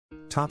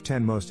Top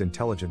 10 Most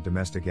Intelligent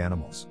Domestic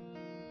Animals.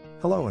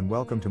 Hello and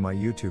welcome to my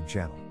YouTube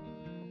channel.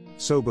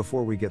 So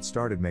before we get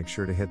started, make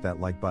sure to hit that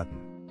like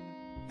button.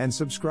 And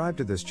subscribe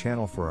to this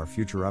channel for our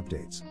future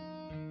updates.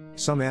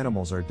 Some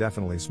animals are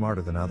definitely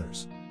smarter than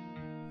others.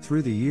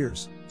 Through the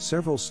years,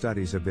 several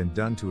studies have been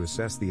done to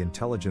assess the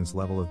intelligence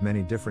level of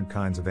many different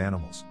kinds of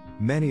animals,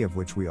 many of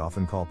which we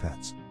often call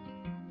pets.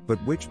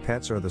 But which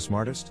pets are the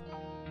smartest?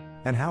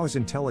 And how is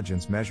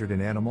intelligence measured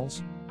in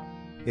animals?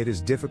 It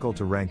is difficult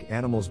to rank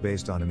animals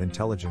based on an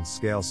intelligence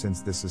scale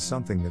since this is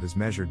something that is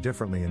measured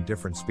differently in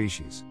different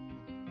species.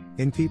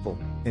 In people,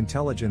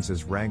 intelligence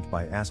is ranked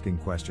by asking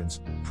questions,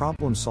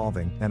 problem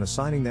solving, and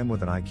assigning them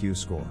with an IQ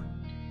score.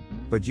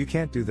 But you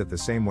can't do that the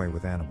same way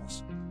with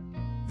animals.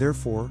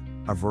 Therefore,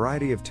 a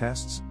variety of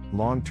tests,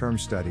 long-term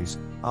studies,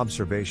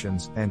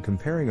 observations, and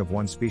comparing of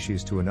one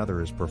species to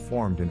another is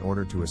performed in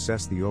order to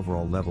assess the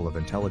overall level of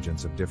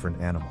intelligence of different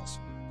animals.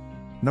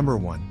 Number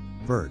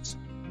 1. Birds.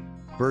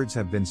 Birds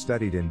have been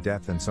studied in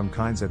depth and some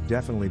kinds have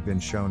definitely been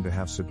shown to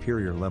have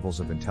superior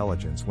levels of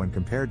intelligence when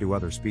compared to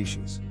other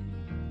species.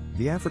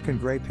 The African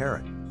gray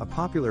parrot, a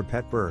popular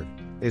pet bird,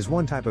 is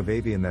one type of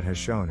avian that has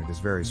shown it is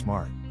very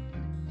smart.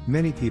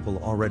 Many people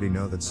already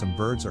know that some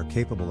birds are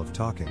capable of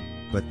talking,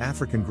 but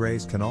African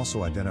grays can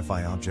also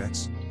identify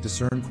objects,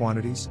 discern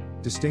quantities,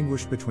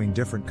 distinguish between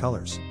different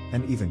colors,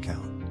 and even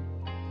count.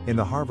 In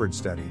the Harvard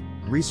study,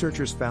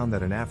 researchers found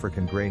that an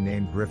African gray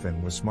named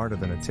Griffin was smarter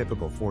than a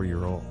typical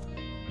 4-year-old.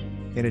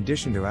 In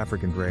addition to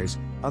African grays,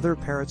 other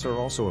parrots are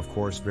also of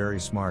course very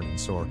smart, and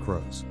so are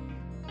crows.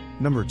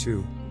 Number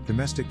 2.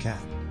 Domestic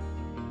cat.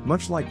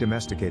 Much like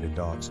domesticated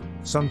dogs,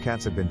 some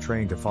cats have been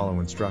trained to follow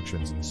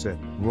instructions and sit,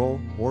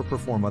 roll, or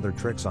perform other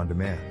tricks on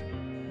demand.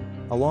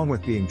 Along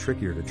with being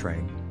trickier to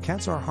train,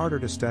 cats are harder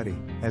to study,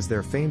 as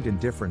their famed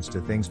indifference to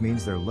things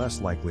means they're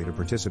less likely to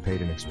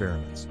participate in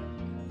experiments.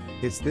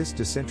 It's this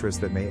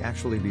disinterest that may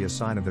actually be a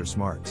sign of their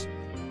smarts.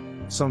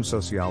 Some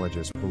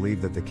sociologists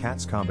believe that the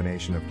cat's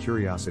combination of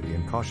curiosity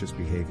and cautious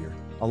behavior,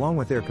 along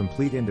with their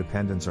complete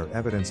independence, are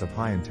evidence of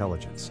high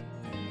intelligence.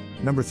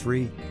 Number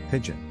 3.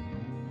 Pigeon.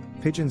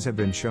 Pigeons have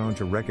been shown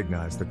to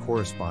recognize the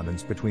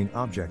correspondence between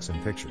objects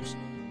and pictures,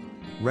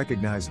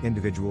 recognize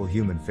individual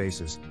human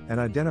faces, and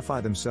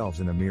identify themselves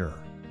in a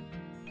mirror.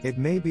 It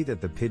may be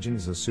that the pigeon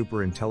is a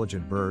super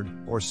intelligent bird,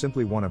 or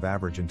simply one of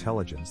average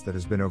intelligence that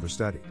has been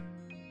overstudied.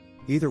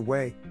 Either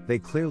way, they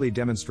clearly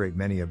demonstrate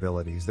many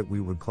abilities that we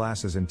would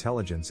class as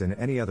intelligence in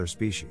any other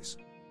species.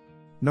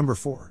 Number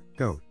 4.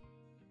 Goat.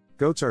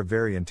 Goats are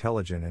very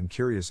intelligent and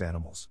curious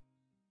animals.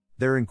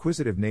 Their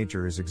inquisitive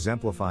nature is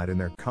exemplified in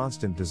their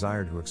constant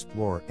desire to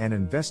explore and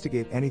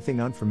investigate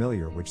anything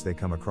unfamiliar which they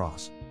come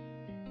across.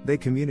 They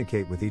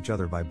communicate with each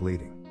other by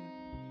bleating.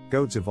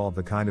 Goats evolved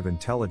the kind of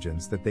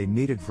intelligence that they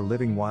needed for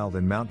living wild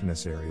in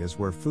mountainous areas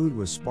where food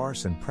was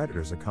sparse and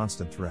predators a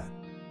constant threat.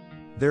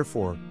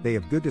 Therefore, they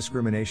have good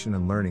discrimination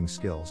and learning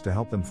skills to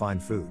help them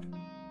find food.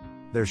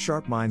 Their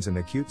sharp minds and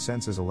acute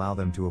senses allow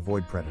them to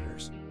avoid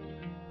predators.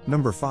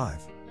 Number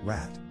 5.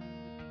 Rat.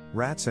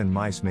 Rats and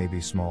mice may be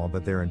small,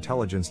 but their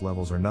intelligence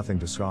levels are nothing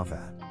to scoff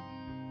at.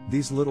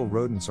 These little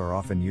rodents are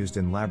often used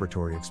in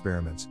laboratory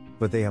experiments,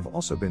 but they have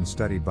also been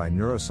studied by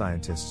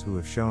neuroscientists who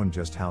have shown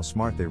just how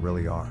smart they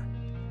really are.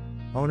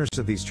 Owners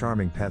of these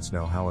charming pets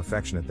know how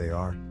affectionate they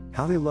are,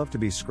 how they love to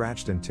be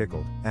scratched and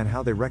tickled, and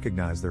how they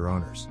recognize their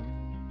owners.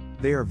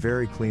 They are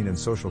very clean and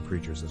social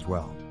creatures as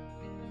well.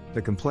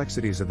 The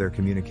complexities of their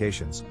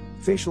communications,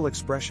 facial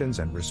expressions,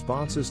 and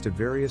responses to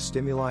various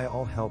stimuli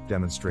all help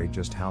demonstrate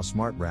just how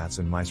smart rats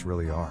and mice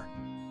really are.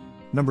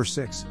 Number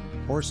 6.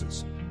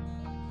 Horses.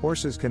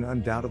 Horses can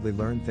undoubtedly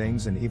learn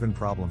things and even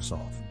problem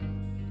solve.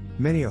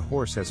 Many a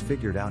horse has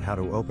figured out how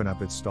to open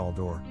up its stall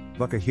door,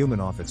 buck a human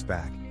off its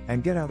back,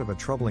 and get out of a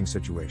troubling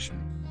situation.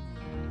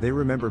 They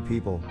remember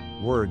people,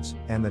 words,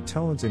 and the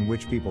tones in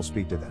which people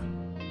speak to them.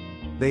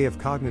 They have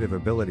cognitive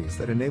abilities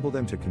that enable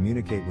them to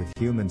communicate with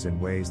humans in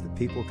ways that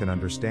people can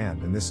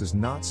understand, and this is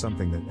not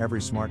something that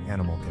every smart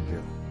animal can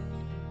do.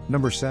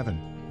 Number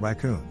 7.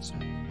 Raccoons.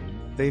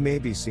 They may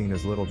be seen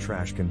as little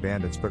trash can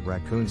bandits, but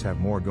raccoons have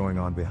more going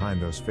on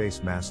behind those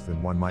face masks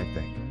than one might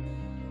think.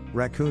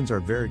 Raccoons are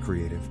very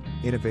creative,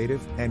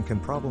 innovative, and can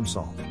problem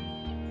solve.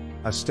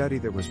 A study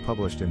that was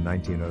published in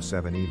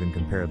 1907 even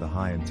compared the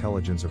high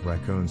intelligence of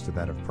raccoons to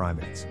that of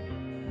primates.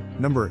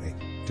 Number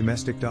 8.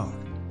 Domestic dog.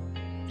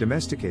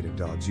 Domesticated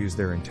dogs use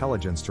their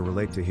intelligence to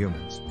relate to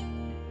humans.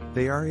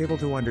 They are able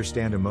to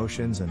understand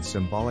emotions and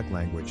symbolic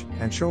language,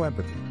 and show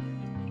empathy.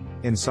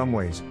 In some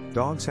ways,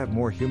 dogs have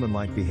more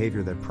human-like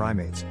behavior than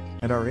primates,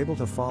 and are able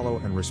to follow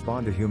and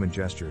respond to human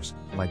gestures,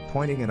 like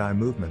pointing and eye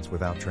movements,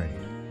 without training.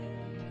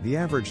 The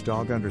average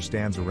dog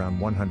understands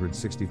around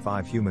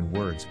 165 human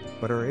words,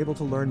 but are able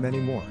to learn many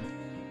more.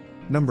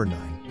 Number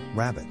 9.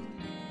 Rabbit.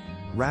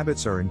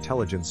 Rabbits are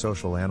intelligent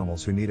social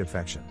animals who need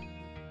affection.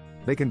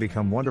 They can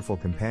become wonderful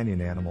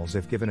companion animals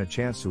if given a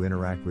chance to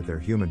interact with their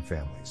human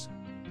families.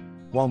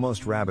 While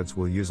most rabbits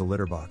will use a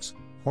litter box,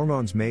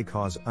 hormones may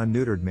cause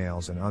unneutered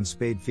males and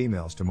unspayed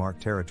females to mark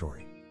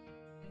territory.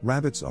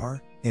 Rabbits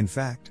are, in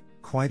fact,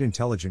 quite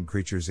intelligent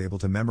creatures able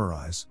to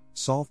memorize,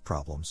 solve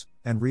problems,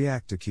 and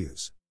react to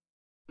cues.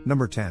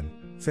 Number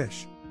 10.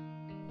 Fish.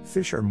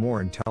 Fish are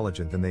more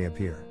intelligent than they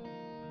appear.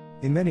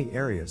 In many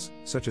areas,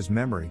 such as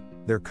memory,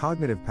 their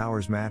cognitive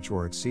powers match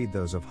or exceed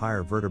those of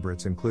higher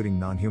vertebrates, including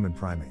non-human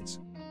primates.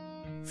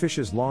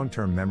 Fish's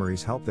long-term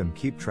memories help them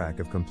keep track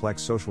of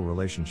complex social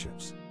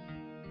relationships.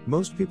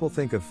 Most people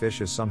think of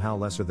fish as somehow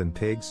lesser than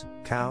pigs,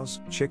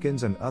 cows,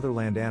 chickens, and other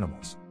land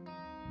animals.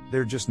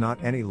 They're just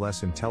not any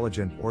less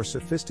intelligent or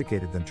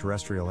sophisticated than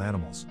terrestrial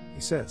animals, he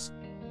says.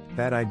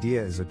 That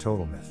idea is a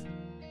total myth.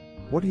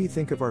 What do you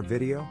think of our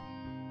video?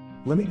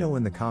 Let me know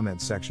in the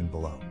comments section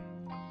below.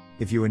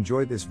 If you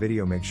enjoyed this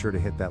video, make sure to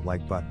hit that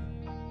like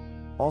button.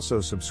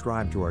 Also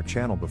subscribe to our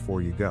channel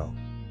before you go.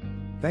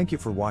 Thank you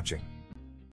for watching.